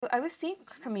I was seeing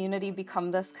community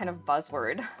become this kind of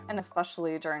buzzword, and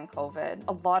especially during COVID.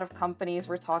 A lot of companies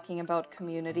were talking about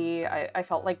community. I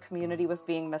felt like community was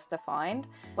being misdefined.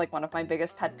 Like one of my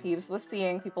biggest pet peeves was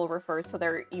seeing people refer to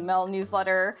their email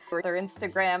newsletter or their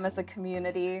Instagram as a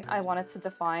community. I wanted to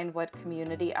define what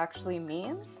community actually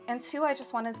means. And two, I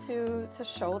just wanted to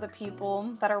show the people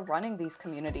that are running these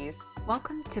communities.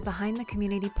 Welcome to Behind the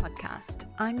Community podcast.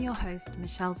 I'm your host,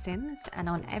 Michelle Sims, and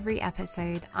on every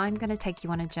episode, I'm going to take you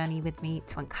on a journey with me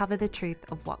to uncover the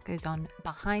truth of what goes on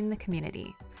behind the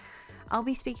community. I'll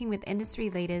be speaking with industry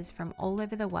leaders from all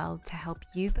over the world to help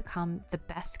you become the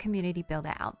best community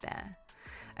builder out there.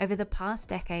 Over the past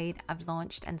decade, I've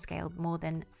launched and scaled more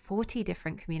than 40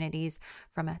 different communities,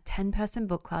 from a 10-person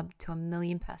book club to a 1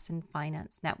 million-person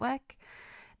finance network.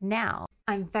 Now,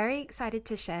 I'm very excited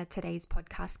to share today's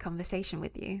podcast conversation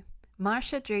with you.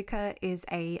 Marsha Druker is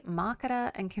a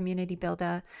marketer and community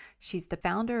builder. She's the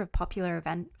founder of popular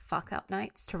event Fuck Up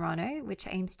Nights Toronto, which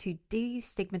aims to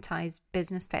destigmatize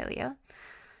business failure.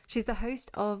 She's the host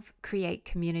of Create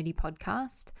Community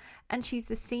podcast, and she's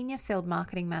the senior field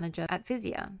marketing manager at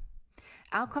Vizia.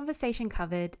 Our conversation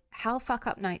covered how Fuck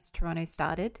Up Nights Toronto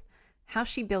started, how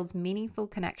she builds meaningful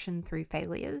connection through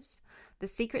failures, the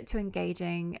secret to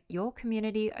engaging your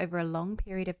community over a long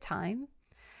period of time,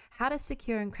 how to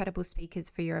secure incredible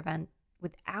speakers for your event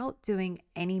without doing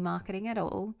any marketing at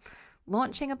all,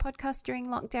 launching a podcast during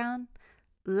lockdown,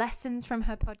 lessons from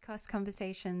her podcast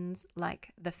conversations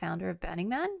like the founder of Burning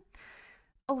Man,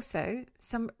 also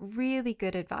some really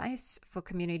good advice for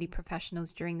community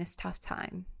professionals during this tough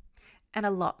time, and a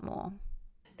lot more.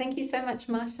 Thank you so much,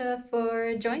 Marsha,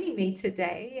 for joining me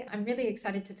today. I'm really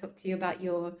excited to talk to you about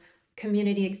your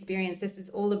community experience. This is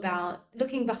all about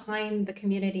looking behind the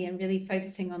community and really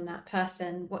focusing on that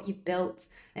person, what you've built,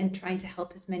 and trying to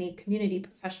help as many community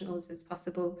professionals as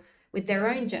possible with their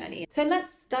own journey. So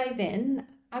let's dive in.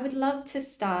 I would love to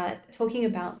start talking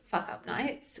about Fuck Up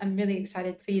Nights. I'm really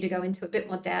excited for you to go into a bit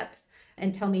more depth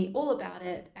and tell me all about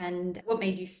it and what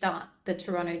made you start the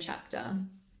Toronto chapter.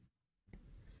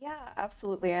 Yeah,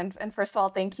 absolutely. And first of all,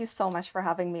 thank you so much for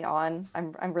having me on.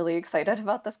 I'm really excited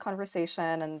about this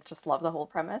conversation and just love the whole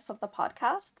premise of the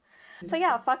podcast. So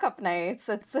yeah, Fuck Up Nights.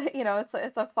 It's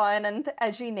it's a fun and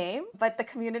edgy name, but the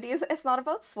community it's not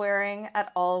about swearing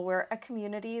at all. We're a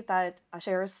community that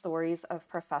shares stories of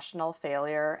professional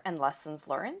failure and lessons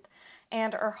learned.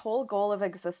 And our whole goal of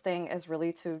existing is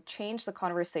really to change the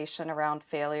conversation around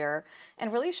failure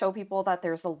and really show people that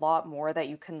there's a lot more that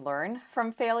you can learn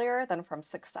from failure than from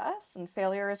success. And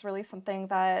failure is really something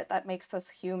that makes us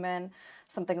human,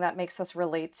 something that makes us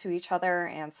relate to each other,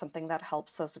 and something that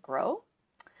helps us grow.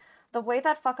 The way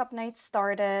that Fuck Up Nights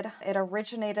started, it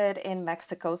originated in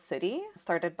Mexico City,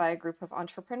 started by a group of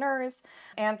entrepreneurs,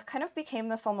 and kind of became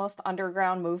this almost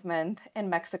underground movement in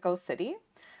Mexico City,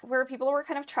 where people were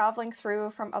kind of traveling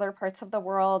through from other parts of the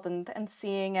world and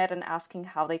seeing it and asking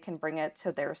how they can bring it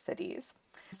to their cities.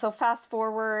 So fast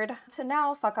forward to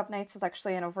now, Fuck Up Nights is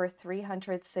actually in over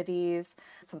 300 cities,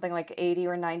 something like 80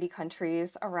 or 90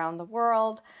 countries around the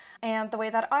world. And the way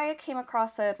that I came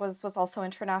across it was also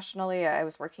internationally. I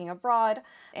was working abroad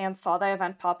and saw the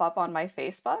event pop up on my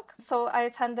Facebook. So I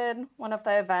attended one of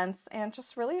the events and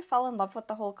just really fell in love with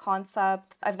the whole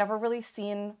concept. I've never really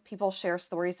seen people share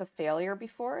stories of failure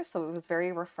before, so it was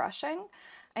very refreshing.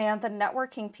 And the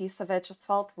networking piece of it just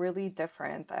felt really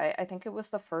different. I think it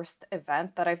was the first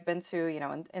event that I've been to,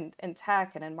 in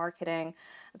tech and in marketing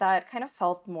that kind of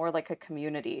felt more like a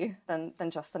community than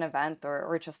just an event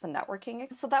or just a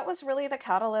networking. So that was really the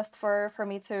catalyst for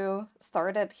me to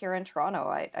start it here in Toronto.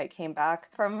 I came back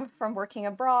from working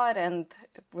abroad and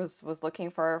was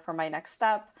looking for my next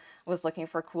step, was looking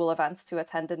for cool events to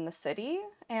attend in the city,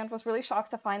 and was really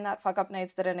shocked to find that Fuck Up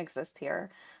Nights didn't exist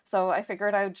here. So I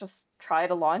figured I would just try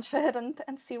to launch it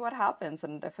and see what happens.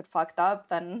 And if it fucked up,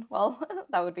 then, well,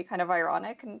 that would be kind of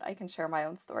ironic, and I can share my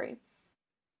own story.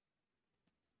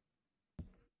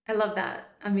 I love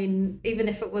that. I mean, even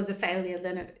if it was a failure,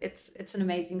 then it's an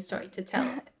amazing story to tell.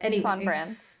 Anyway, It's on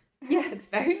brand. Yeah, it's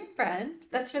very on brand.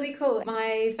 That's really cool.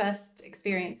 My first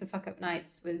experience with Fuck Up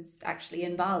Nights was actually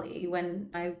in Bali when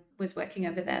I was working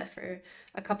over there for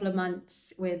a couple of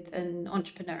months with an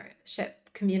entrepreneurship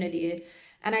community.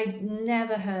 And I'd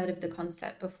never heard of the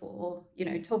concept before.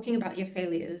 Talking about your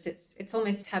failures, it's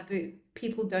almost taboo.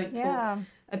 People don't talk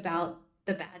about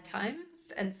the bad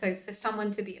times. And so for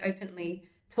someone to be openly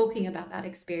talking about that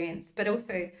experience, but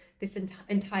also this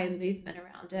entire movement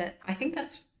around it, I think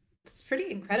that's pretty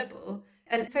incredible.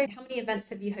 And so how many events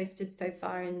have you hosted so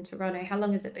far in Toronto? How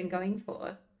long has it been going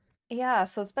for? Yeah,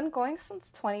 so it's been going since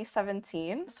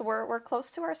 2017. So we're close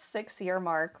to our 6 year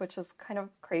mark, which is kind of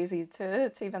crazy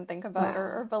to even think about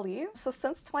or Wow. believe. So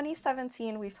since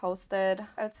 2017, we've hosted,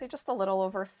 I would say, just a little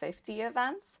over 50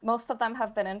 events. Most of them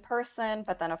have been in person,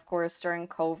 but then of course during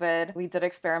COVID, we did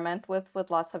experiment with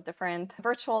lots of different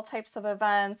virtual types of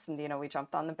events. And we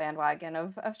jumped on the bandwagon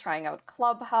of trying out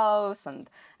Clubhouse and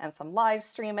some live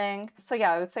streaming. So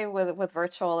yeah, I would say with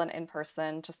virtual and in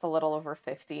person, just a little over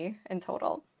 50 in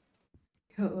total.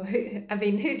 Cool. I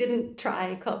mean, who didn't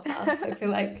try Clubhouse? I feel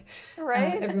like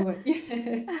Right? everyone,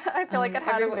 yeah, I feel like it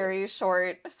had a everyone, very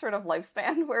short sort of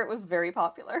lifespan where it was very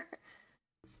popular.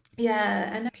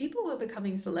 yeah, and people were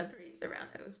becoming celebrities around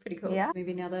it. It was pretty cool. Yeah.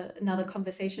 Maybe another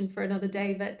conversation for another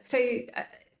day. But so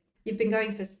you've been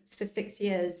going for 6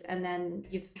 years, and then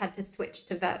you've had to switch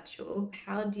to virtual.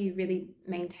 How do you really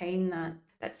maintain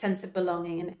that sense of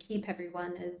belonging and keep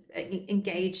everyone as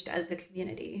engaged as a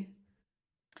community?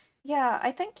 Yeah,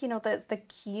 I think, the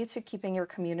key to keeping your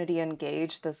community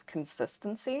engaged is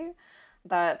consistency.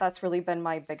 That's really been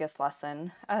my biggest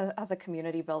lesson as a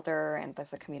community builder and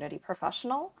as a community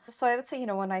professional. So I would say,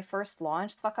 when I first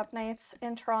launched Fuck Up Nights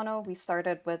in Toronto, we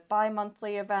started with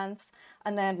bi-monthly events,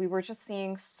 and then we were just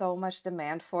seeing so much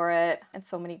demand for it and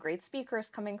so many great speakers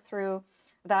coming through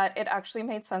that it actually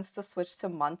made sense to switch to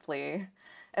monthly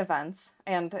events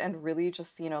and really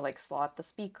just like slot the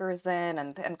speakers in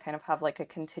and kind of have like a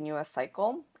continuous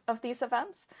cycle of these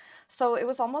events. So it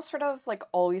was almost sort of like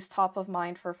always top of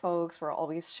mind for folks. We're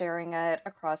always sharing it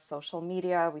across social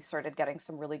media. We started getting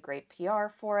some really great PR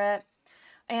for it.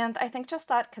 And I think just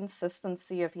that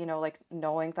consistency of, like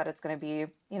knowing that it's going to be,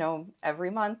 every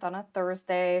month on a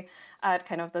Thursday at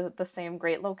kind of the same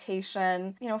great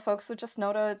location, folks would just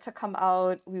know to come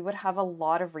out. We would have a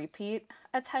lot of repeat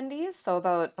attendees.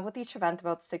 So with each event,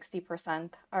 about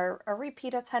 60% are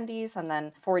repeat attendees, and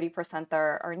then 40%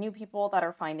 are new people that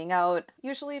are finding out,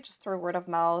 usually just through word of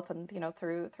mouth and,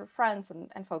 through friends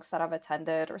and folks that have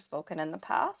attended or spoken in the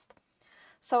past.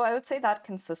 So I would say that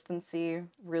consistency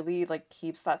really like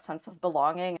keeps that sense of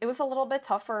belonging. It was a little bit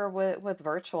tougher with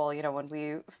virtual, when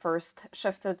we first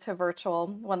shifted to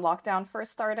virtual, when lockdown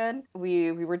first started.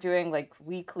 We were doing like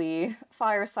weekly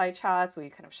fireside chats.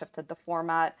 We kind of shifted the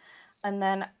format. And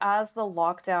then as the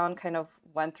lockdown kind of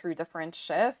went through different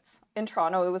shifts, in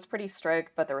Toronto it was pretty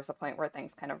strict, but there was a point where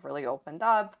things kind of really opened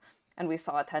up and we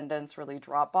saw attendance really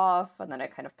drop off, and then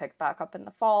it kind of picked back up in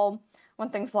the fall when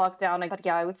things locked down. But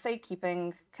yeah, I would say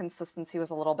keeping consistency was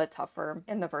a little bit tougher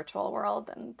in the virtual world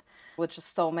and with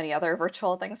just so many other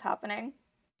virtual things happening.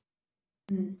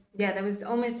 Yeah, there was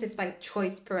almost this like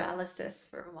choice paralysis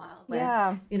for a while where,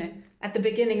 Yeah. at the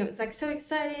beginning it was like so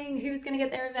exciting, who's going to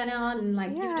get their event out, and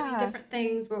like you're doing Yeah. different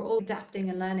things, we're all adapting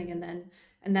and learning,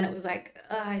 and then it was like,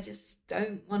 I just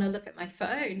don't want to look at my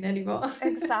phone anymore.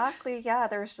 Exactly. Yeah,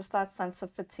 there was just that sense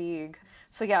of fatigue.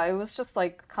 So yeah, it was just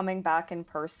like coming back in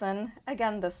person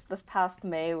again this past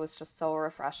May was just so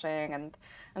refreshing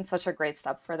and such a great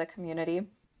step for the community.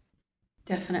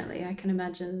 Definitely. I can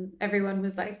imagine everyone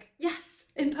was like, yes,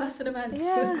 in-person events.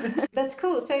 Yeah. That's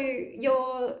cool. So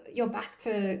you're back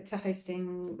to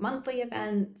hosting monthly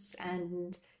events,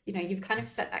 and you've kind of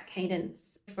set that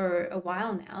cadence for a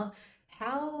while now.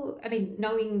 I mean,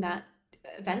 knowing that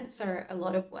events are a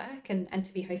lot of work, and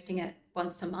to be hosting it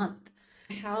once a month,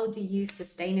 how do you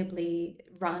sustainably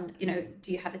run?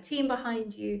 Do you have a team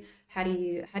behind you? How do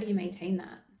you maintain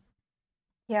that?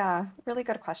 Yeah, really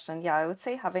good question. Yeah, I would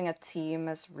say having a team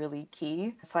is really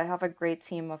key. So I have a great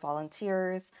team of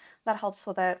volunteers that helps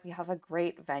with it. We have a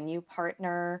great venue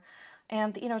partner.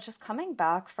 And just coming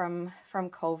back from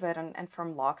COVID and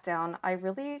from lockdown, I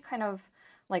really kind of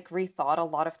like rethought a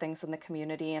lot of things in the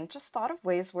community and just thought of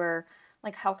ways where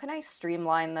like how can I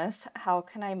streamline this? How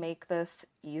can I make this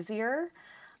easier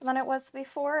than it was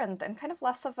before and kind of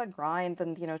less of a grind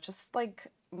and just like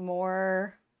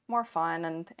more fun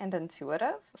and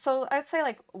intuitive. So I'd say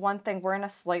like one thing, we're in a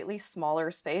slightly smaller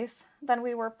space than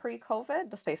we were pre-COVID.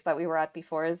 The space that we were at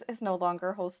before is no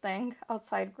longer hosting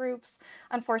outside groups,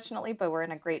 unfortunately, but we're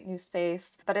in a great new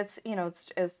space. But it's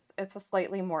a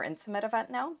slightly more intimate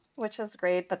event now, which is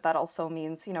great. But that also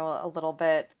means, a little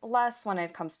bit less when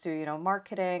it comes to,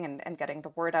 marketing and getting the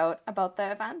word out about the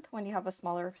event when you have a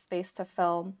smaller space to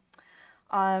fill.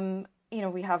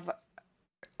 We have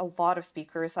a lot of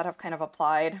speakers that have kind of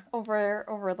applied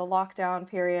over the lockdown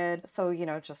period. So,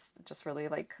 just really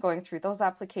like going through those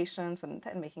applications and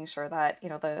making sure that,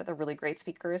 the really great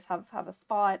speakers have a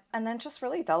spot. And then just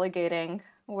really delegating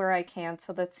where I can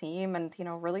to the team and,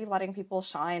 really letting people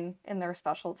shine in their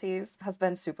specialties has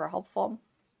been super helpful.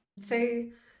 So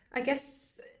I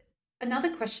guess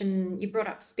another question, you brought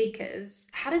up speakers.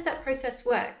 How does that process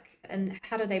work? And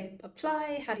how do they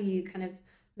apply? How do you kind of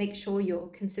make sure you're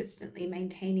consistently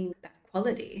maintaining that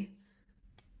quality?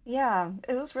 Yeah,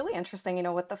 it was really interesting,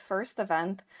 with the first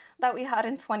event that we had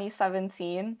in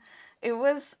 2017. It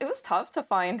was tough to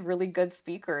find really good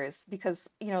speakers because,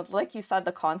 like you said,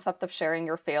 the concept of sharing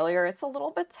your failure, it's a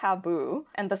little bit taboo.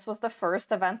 And this was the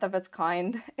first event of its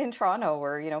kind in Toronto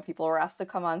where, people were asked to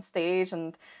come on stage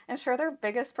and share their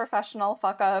biggest professional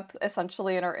fuck up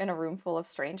essentially in a room full of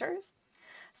strangers.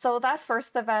 So that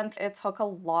first event, it took a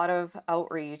lot of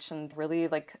outreach and really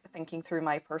like thinking through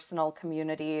my personal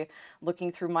community,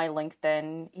 looking through my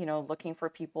LinkedIn, looking for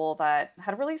people that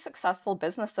had really successful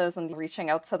businesses and reaching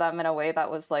out to them in a way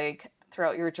that was like,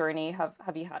 throughout your journey,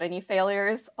 have you had any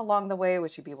failures along the way?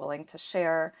 Would you be willing to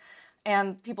share?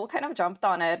 And people kind of jumped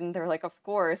on it and they're like, of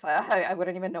course, I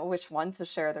wouldn't even know which one to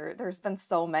share. There's been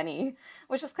so many,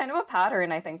 which is kind of a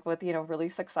pattern, I think, with, really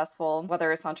successful,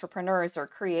 whether it's entrepreneurs or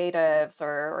creatives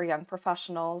or young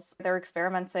professionals. They're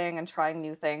experimenting and trying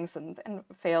new things, and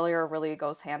failure really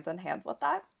goes hand in hand with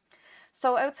that.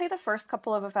 So I would say the first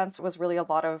couple of events was really a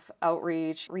lot of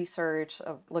outreach, research,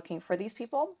 of looking for these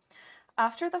people.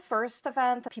 After the first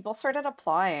event, people started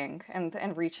applying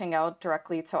and reaching out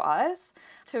directly to us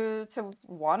to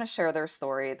want to share their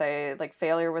story. They like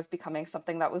failure was becoming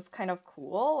something that was kind of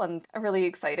cool and really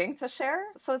exciting to share.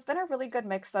 So it's been a really good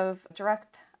mix of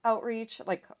direct outreach,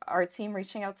 like our team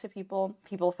reaching out to people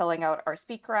filling out our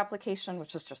speaker application,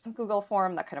 which is just a Google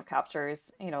form that kind of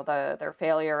captures, their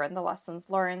failure and the lessons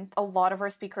learned. A lot of our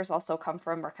speakers also come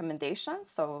from recommendations.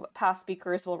 So past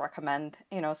speakers will recommend,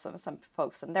 some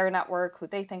folks in their network who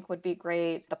they think would be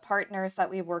great. The partners that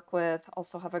we work with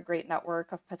also have a great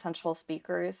network of potential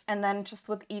speakers. And then just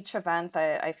with each event,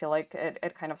 I feel like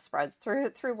it kind of spreads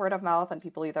through word of mouth and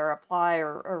people either apply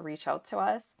or reach out to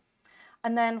us.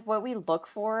 And then what we look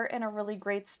for in a really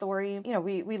great story,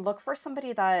 we look for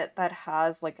somebody that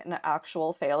has like an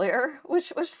actual failure,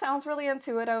 which sounds really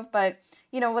intuitive, but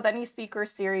with any speaker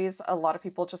series, a lot of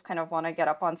people just kind of want to get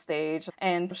up on stage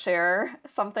and share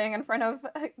something in front of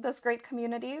this great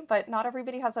community, but not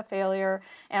everybody has a failure,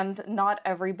 and not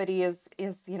everybody is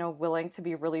willing to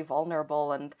be really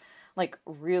vulnerable and like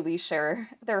really share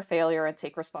their failure and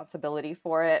take responsibility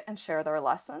for it and share their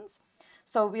lessons.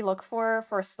 So we look for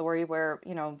a story where,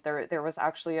 there was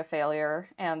actually a failure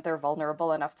and they're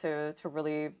vulnerable enough to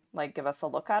really like give us a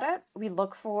look at it. We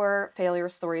look for failure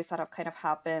stories that have kind of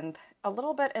happened a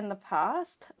little bit in the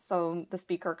past. So the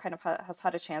speaker kind of has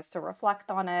had a chance to reflect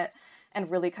on it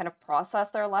and really kind of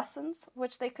process their lessons,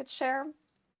 which they could share.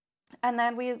 And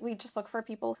then we just look for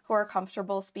people who are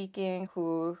comfortable speaking,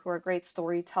 who are great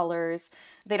storytellers.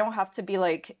 They don't have to be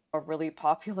like a really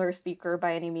popular speaker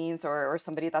by any means, or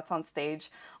somebody that's on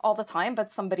stage all the time, but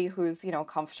somebody who's,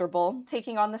 comfortable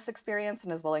taking on this experience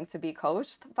and is willing to be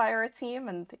coached by our team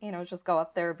and, just go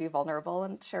up there, be vulnerable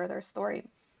and share their story.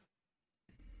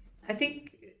 I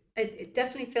think it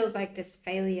definitely feels like this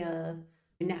failure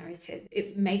narrative,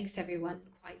 it makes everyone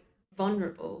quite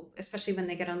vulnerable, especially when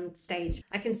they get on stage.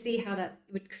 I can see how that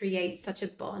would create such a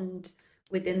bond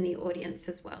within the audience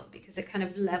as well, because it kind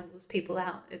of levels people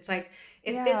out. It's like,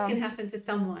 if this can happen to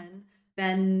someone,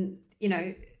 then,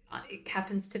 it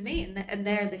happens to me. And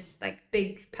they're this like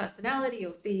big personality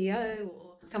or CEO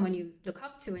or someone you look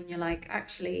up to, and you're like,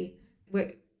 actually,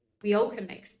 we all can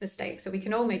make mistakes, so we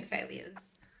can all make failures.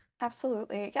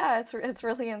 Absolutely. Yeah, it's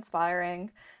really inspiring.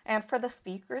 And for the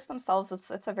speakers themselves,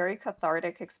 it's a very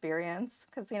cathartic experience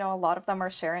because, a lot of them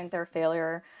are sharing their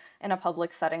failure in a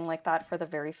public setting like that for the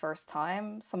very first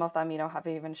time. Some of them, have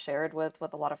even shared with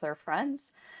a lot of their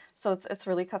friends. So it's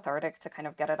really cathartic to kind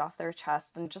of get it off their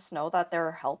chest and just know that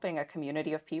they're helping a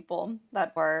community of people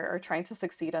that are trying to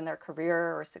succeed in their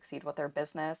career or succeed with their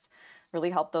business, really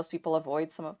help those people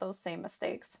avoid some of those same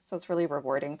mistakes. So it's really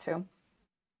rewarding too.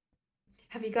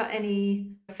 Have you got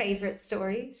any favorite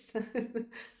stories?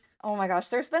 Oh my gosh,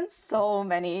 there's been so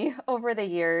many over the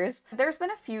years. There's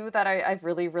been a few that I've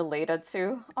really related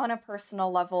to on a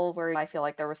personal level where I feel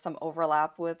like there was some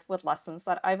overlap with lessons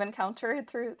that I've encountered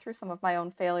through some of my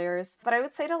own failures. But I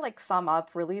would say to like sum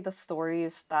up, really the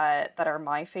stories that are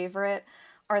my favorite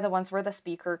are the ones where the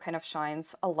speaker kind of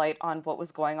shines a light on what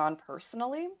was going on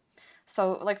personally.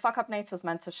 So like Fuck Up Nights is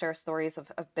meant to share stories of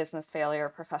business failure,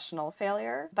 professional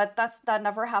failure, but that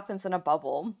never happens in a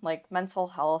bubble. Like mental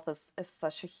health is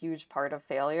such a huge part of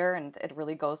failure and it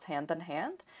really goes hand in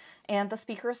hand. And the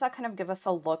speakers that kind of give us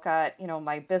a look at,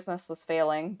 my business was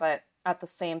failing, but at the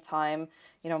same time,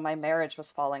 my marriage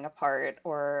was falling apart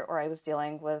or I was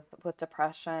dealing with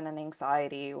depression and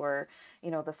anxiety or,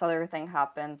 this other thing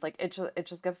happened. Like it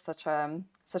just gives such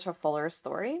a fuller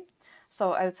story.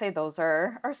 So I would say those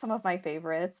are some of my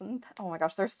favorites. And oh my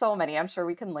gosh, there's so many. I'm sure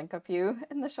we can link a few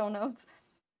in the show notes.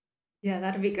 Yeah,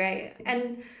 that'd be great.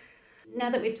 And now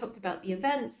that we've talked about the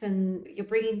events and you're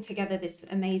bringing together this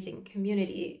amazing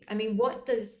community, I mean, what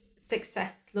does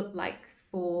success look like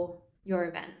for your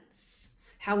events?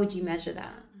 How would you measure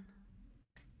that?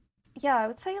 Yeah, I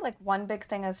would say like one big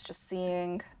thing is just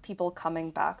seeing people coming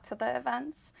back to the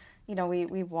events.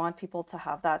 We want people to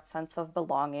have that sense of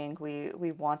belonging.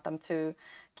 We want them to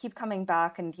keep coming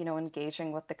back and,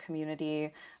 engaging with the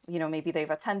community. Maybe they've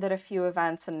attended a few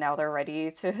events and now they're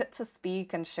ready to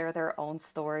speak and share their own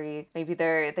story. Maybe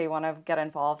they want to get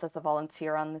involved as a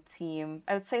volunteer on the team.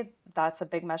 I would say that's a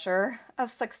big measure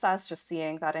of success, just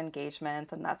seeing that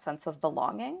engagement and that sense of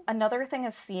belonging. Another thing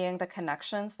is seeing the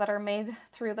connections that are made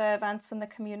through the events in the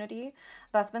community.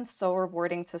 That's been so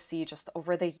rewarding to see just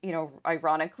over the,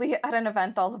 ironically, at an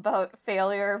event all about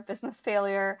failure, business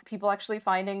failure, people actually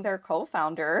finding their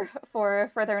co-founder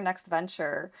for their next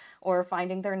venture or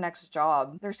finding their next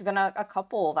job. There's been a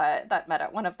couple that met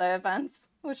at one of the events,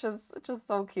 which is just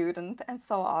so cute and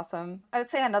so awesome. I would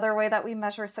say another way that we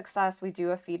measure success, we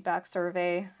do a feedback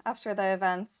survey after the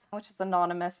events, which is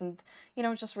anonymous, and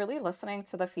just really listening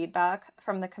to the feedback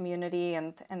from the community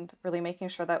and really making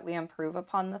sure that we improve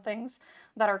upon the things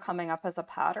that are coming up as a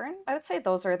pattern. I would say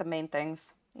those are the main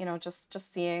things,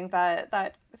 just seeing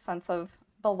that sense of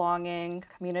belonging,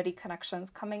 community connections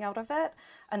coming out of it,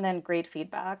 and then great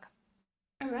feedback.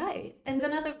 All right. And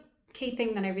another key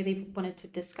thing that I really wanted to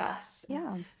discuss.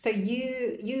 Yeah. So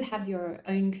you have your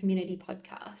own community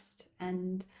podcast,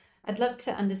 and I'd love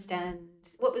to understand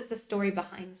what was the story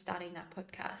behind starting that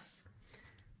podcast.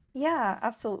 Yeah,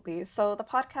 absolutely. So the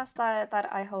podcast that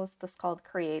I host is called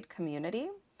Create Community.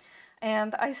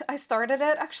 And I started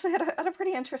it actually at a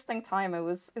pretty interesting time. It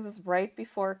was right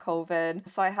before COVID.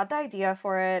 So I had the idea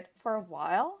for it for a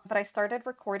while, but I started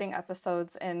recording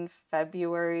episodes in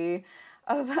February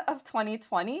of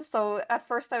 2020. So at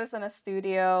first I was in a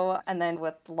studio, and then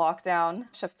with lockdown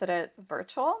shifted it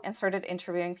virtual and started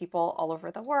interviewing people all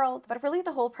over the world. But really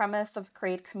the whole premise of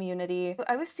Create Community,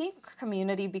 I was seeing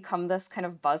community become this kind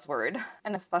of buzzword,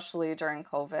 and especially during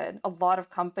COVID. A lot of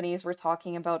companies were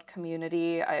talking about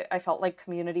community. I felt like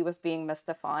community was being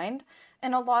misdefined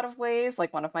in a lot of ways.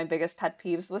 Like one of my biggest pet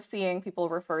peeves was seeing people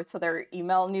refer to their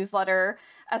email newsletter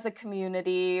as a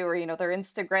community, or their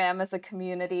Instagram as a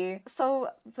community. So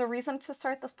the reason to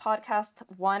start this podcast,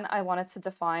 one, I wanted to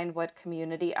define what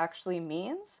community actually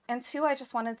means, and two, I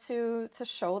just wanted to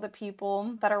show the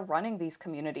people that are running these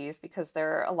communities, because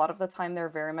they're a lot of the time they're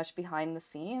very much behind the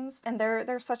scenes, and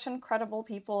they're such incredible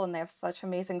people and they have such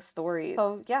amazing stories.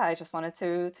 So yeah, I just wanted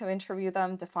to interview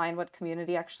them, define what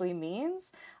community actually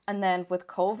means. And then with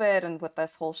COVID and with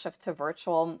this whole shift to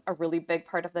virtual, a really big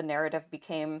part of the narrative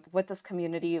became what does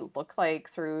community look like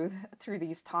through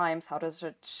these times? How does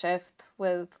it shift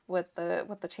with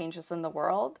the changes in the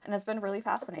world? And it's been really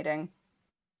fascinating.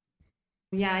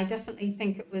 Yeah, I definitely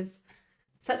think it was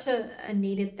such a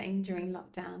needed thing during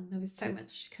lockdown. There was so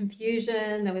much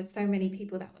confusion. There was so many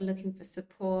people that were looking for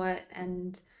support.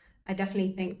 And I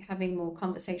definitely think having more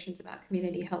conversations about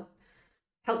community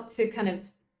helped to kind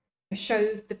of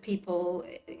show the people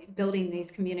building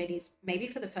these communities maybe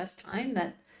for the first time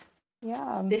that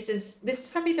Yeah. this is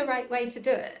probably the right way to do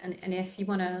it. And if you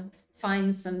want to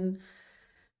find some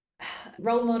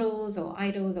role models or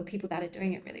idols or people that are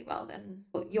doing it really well, then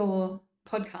your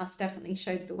podcast definitely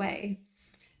showed the way.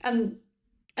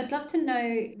 I'd love to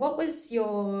know, what was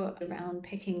your around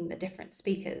picking the different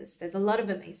speakers? There's a lot of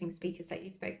amazing speakers that you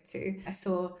spoke to. I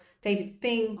saw David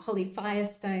Spink, Holly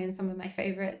Firestone, some of my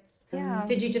favorites. Yeah.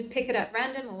 Did you just pick it up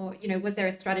random, or was there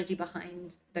a strategy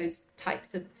behind those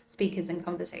types of speakers and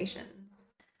conversations?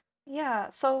 Yeah,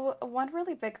 so one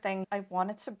really big thing, I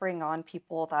wanted to bring on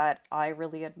people that I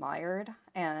really admired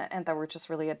and that were just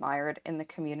really admired in the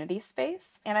community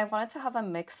space. And I wanted to have a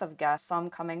mix of guests, some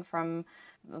coming from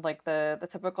like the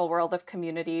typical world of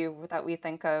community that we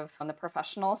think of in the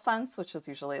professional sense, which is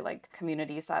usually like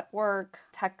communities at work,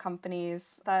 tech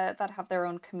companies that have their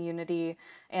own community,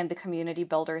 and the community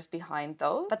builders behind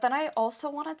those. But then I also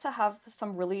wanted to have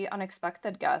some really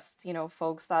unexpected guests,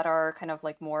 folks that are kind of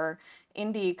like more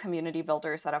indie community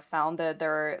builders that have founded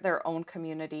their own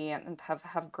community and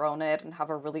have grown it and have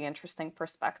a really interesting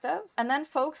perspective. And then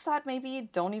folks that maybe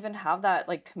don't even have that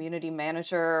like community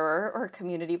manager or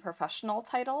community professional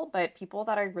title, but people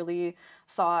that I really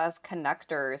saw as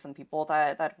connectors and people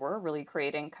that were really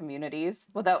creating communities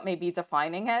without maybe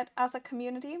defining it as a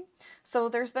community. So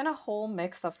there's been a whole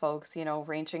mix of folks,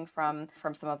 ranging from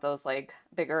some of those like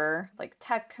bigger like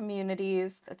tech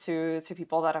communities to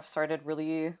people that have started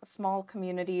really small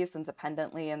communities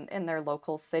independently in their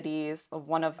local cities.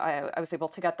 I was able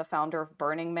to get the founder of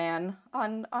Burning Man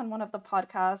on one of the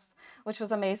podcasts, which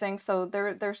was amazing. So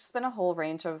there's been a whole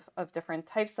range of different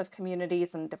types of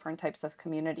communities and different types of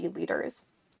community leaders.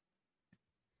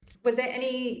 Was there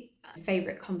any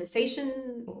favorite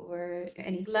conversation or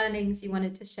any learnings you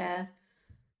wanted to share?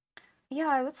 Yeah,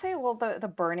 I would say, well,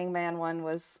 the Burning Man one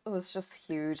was just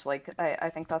huge. Like I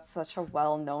think that's such a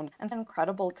well-known and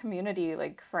incredible community.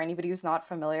 Like for anybody who's not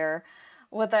familiar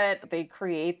with it, they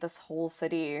create this whole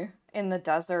city in the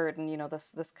desert, and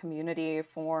this community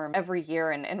form every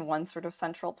year in one sort of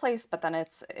central place, but then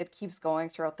it keeps going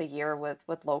throughout the year with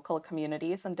local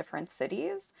communities in different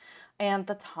cities. And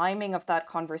the timing of that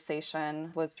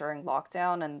conversation was during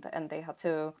lockdown, and they had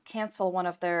to cancel one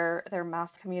of their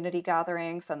mass community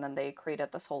gatherings, and then they created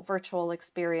this whole virtual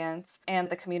experience. And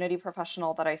the community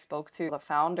professional that I spoke to, the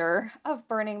founder of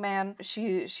Burning Man,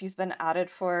 she's been at it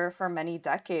for many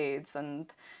decades, and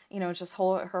just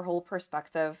her whole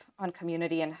perspective on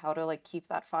community and how to like keep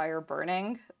that fire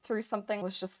burning through something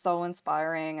was just so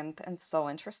inspiring and so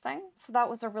interesting. So that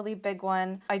was a really big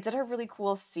one. I did a really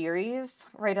cool series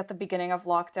right at the beginning of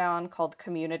lockdown called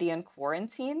Community in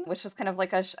Quarantine, which was kind of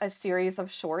like a series of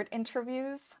short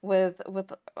interviews with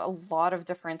a lot of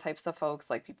different types of folks,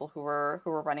 like people who were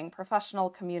running professional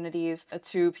communities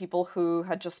to people who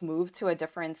had just moved to a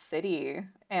different city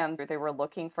and they were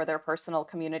looking for their personal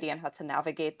community and had to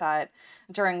navigate that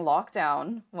during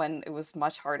lockdown when it was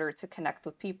much harder to connect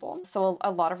with people. So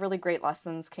a lot of really great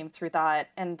lessons came through that.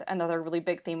 And another really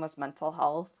big theme was mental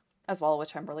health as well,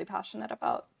 which I'm really passionate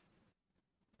about.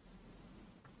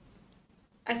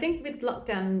 I think with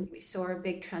lockdown, we saw a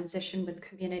big transition with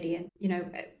community. And,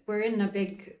 we're in a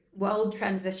big world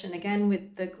transition again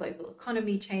with the global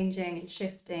economy changing and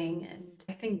shifting. And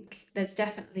I think there's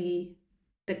definitely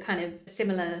the kind of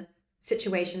similar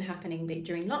situation happening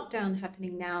during lockdown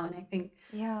happening now. And I think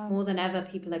more than ever,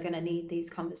 people are going to need these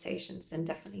conversations and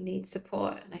definitely need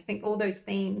support. And I think all those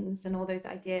themes and all those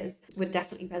ideas would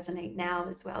definitely resonate now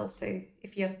as well. So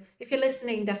if you're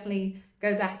listening, definitely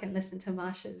go back and listen to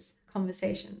Marsha's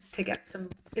conversations to get some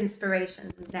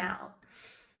inspiration now,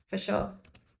 for sure.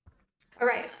 All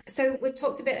right. So we've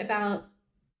talked a bit about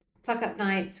Fuck Up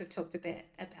Nights. We've talked a bit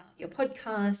about your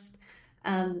podcast.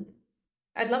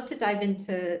 I'd love to dive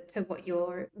into what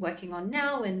you're working on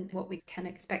now and what we can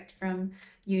expect from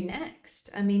you next.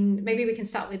 I mean, maybe we can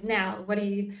start with now. What are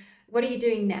you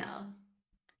doing now?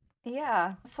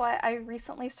 Yeah, so I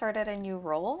recently started a new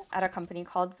role at a company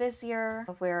called Vizier,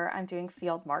 where I'm doing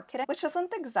field marketing, which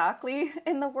isn't exactly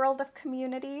in the world of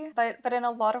community, but in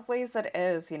a lot of ways it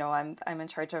is. I'm in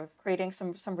charge of creating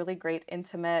some really great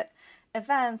intimate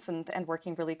events and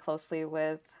working really closely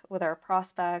with our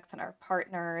prospects and our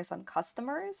partners and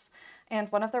customers.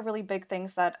 And one of the really big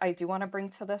things that I do want to bring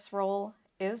to this role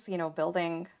is,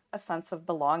 building a sense of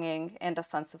belonging and a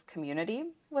sense of community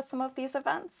with some of these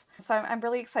events. So I'm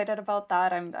really excited about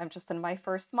that. I'm just in my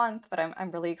first month, but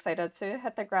I'm really excited to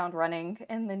hit the ground running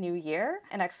in the new year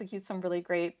and execute some really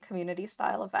great community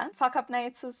style events. Fuck Up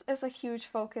Nights is a huge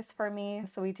focus for me.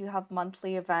 So we do have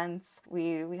monthly events.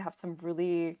 We have some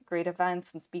really great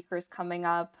events and speakers coming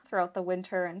up throughout the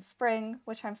winter and spring,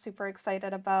 which I'm super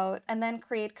excited about. And then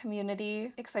create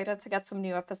community. Excited to get some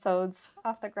new episodes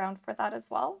off the ground for that as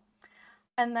well.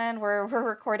 And then we're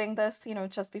recording this,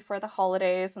 just before the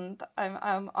holidays, and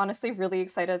I'm honestly really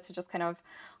excited to just kind of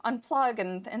unplug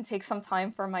and take some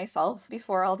time for myself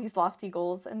before all these lofty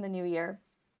goals in the new year.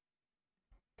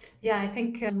 Yeah, I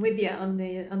think I'm with you on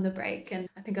the break, and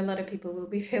I think a lot of people will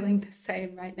be feeling the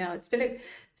same right now. It's been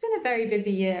a very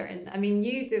busy year, and I mean,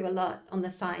 you do a lot on the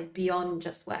side beyond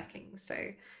just working, so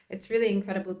it's really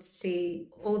incredible to see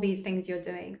all these things you're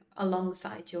doing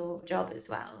alongside your job as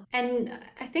well. And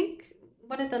I think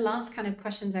one of the last kind of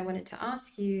questions I wanted to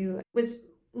ask you was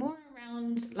more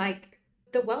around like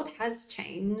the world has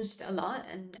changed a lot,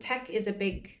 and tech is a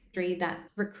big industry that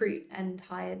recruit and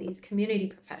hire these community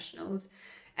professionals.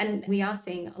 And we are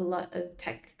seeing a lot of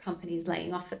tech companies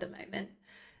laying off at the moment.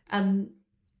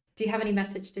 Do you have any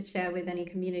message to share with any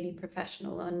community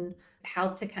professional on how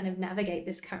to kind of navigate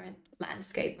this current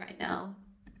landscape right now?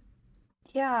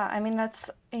 Yeah, I mean it's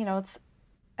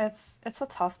a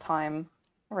tough time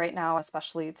right now,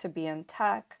 especially to be in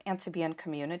tech and to be in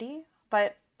community.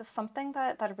 But something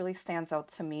that really stands out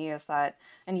to me is that,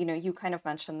 and you kind of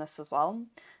mentioned this as well,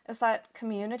 is that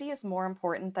community is more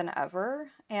important than ever.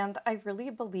 And I really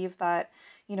believe that,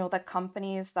 that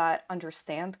companies that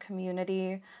understand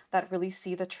community, that really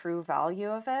see the true value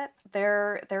of it,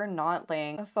 they're not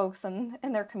laying folks in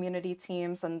their community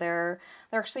teams, and they're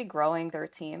actually growing their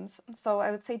teams. So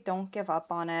I would say don't give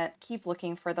up on it. Keep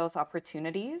looking for those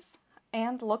opportunities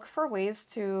and look for ways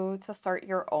to start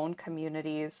your own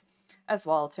communities as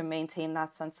well, to maintain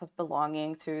that sense of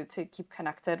belonging, to keep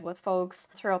connected with folks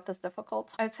throughout this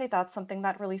difficult. I'd say that's something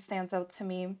that really stands out to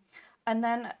me. And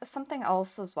then something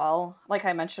else as well, like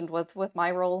I mentioned with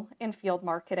my role in field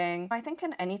marketing, I think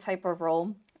in any type of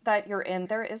role that you're in,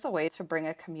 there is a way to bring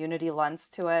a community lens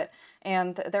to it.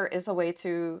 And there is a way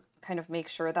to kind of make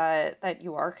sure that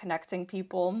you are connecting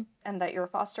people and that you're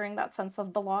fostering that sense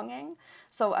of belonging.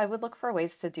 So I would look for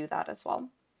ways to do that as well.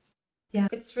 Yeah,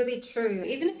 it's really true.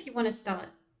 Even if you want to start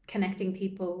connecting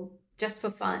people just for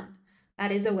fun,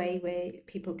 that is a way where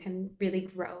people can really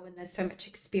grow, and there's so much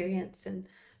experience and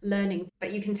learning.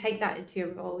 But you can take that into your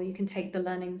role. You can take the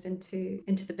learnings into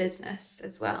the business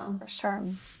as well. For sure.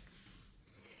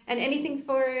 And anything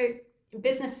for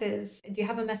businesses? Do you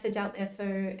have a message out there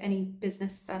for any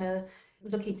business that are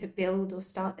looking to build or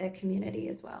start their community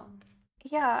as well?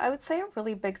 Yeah, I would say a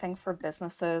really big thing for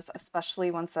businesses,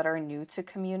 especially ones that are new to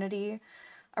community,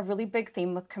 a really big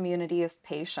theme with community is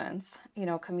patience.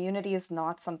 Community is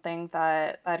not something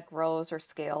that grows or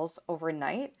scales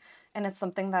overnight, and it's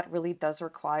something that really does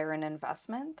require an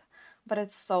investment, but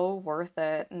it's so worth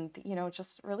it. And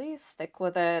just really stick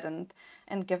with it,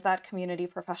 and give that community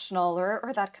professional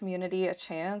or that community a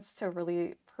chance to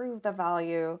really prove the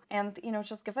value, and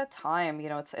just give it time.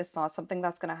 It's not something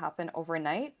that's going to happen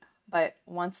overnight, but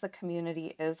once the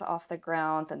community is off the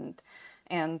ground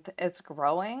and it's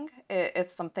growing,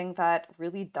 it's something that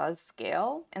really does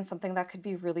scale, and something that could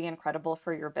be really incredible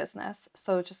for your business.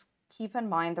 So just keep in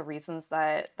mind the reasons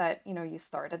that you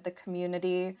started the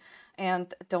community,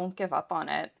 and don't give up on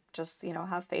it. Just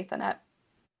have faith in it.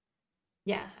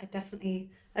 Yeah, I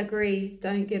definitely agree.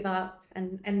 Don't give up.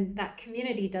 And that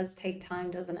community does take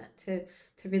time, doesn't it,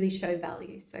 to really show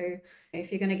value. So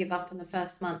if you're going to give up in the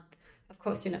first month, of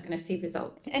course you're not going to see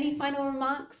results. Any final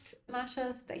remarks,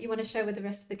 Marsha, that you want to share with the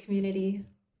rest of the community?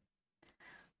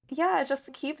 Yeah,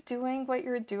 just keep doing what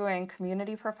you're doing.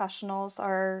 Community professionals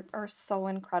are so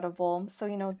incredible.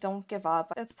 So, don't give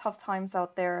up. It's tough times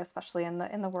out there, especially in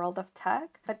the world of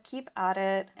tech, but keep at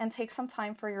it and take some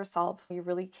time for yourself. You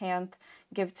really can't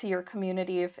give to your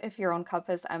community if your own cup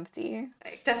is empty.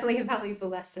 Definitely a valuable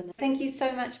lesson. Thank you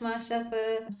so much, Marsha,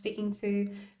 for speaking to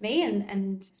me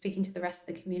and speaking to the rest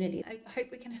of the community. I hope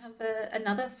we can have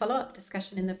another follow-up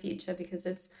discussion in the future, because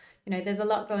there's a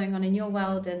lot going on in your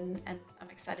world, and I'm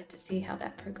excited to see how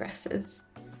that progresses.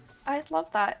 I'd love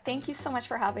that. Thank you so much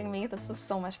for having me. This was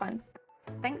so much fun.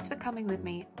 Thanks for coming with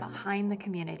me behind the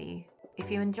community. If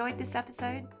you enjoyed this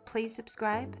episode, please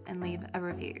subscribe and leave a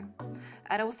review.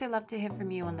 I'd also love to hear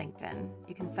from you on LinkedIn.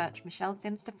 You can search Michelle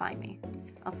Sims to find me.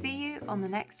 I'll see you on the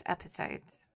next episode.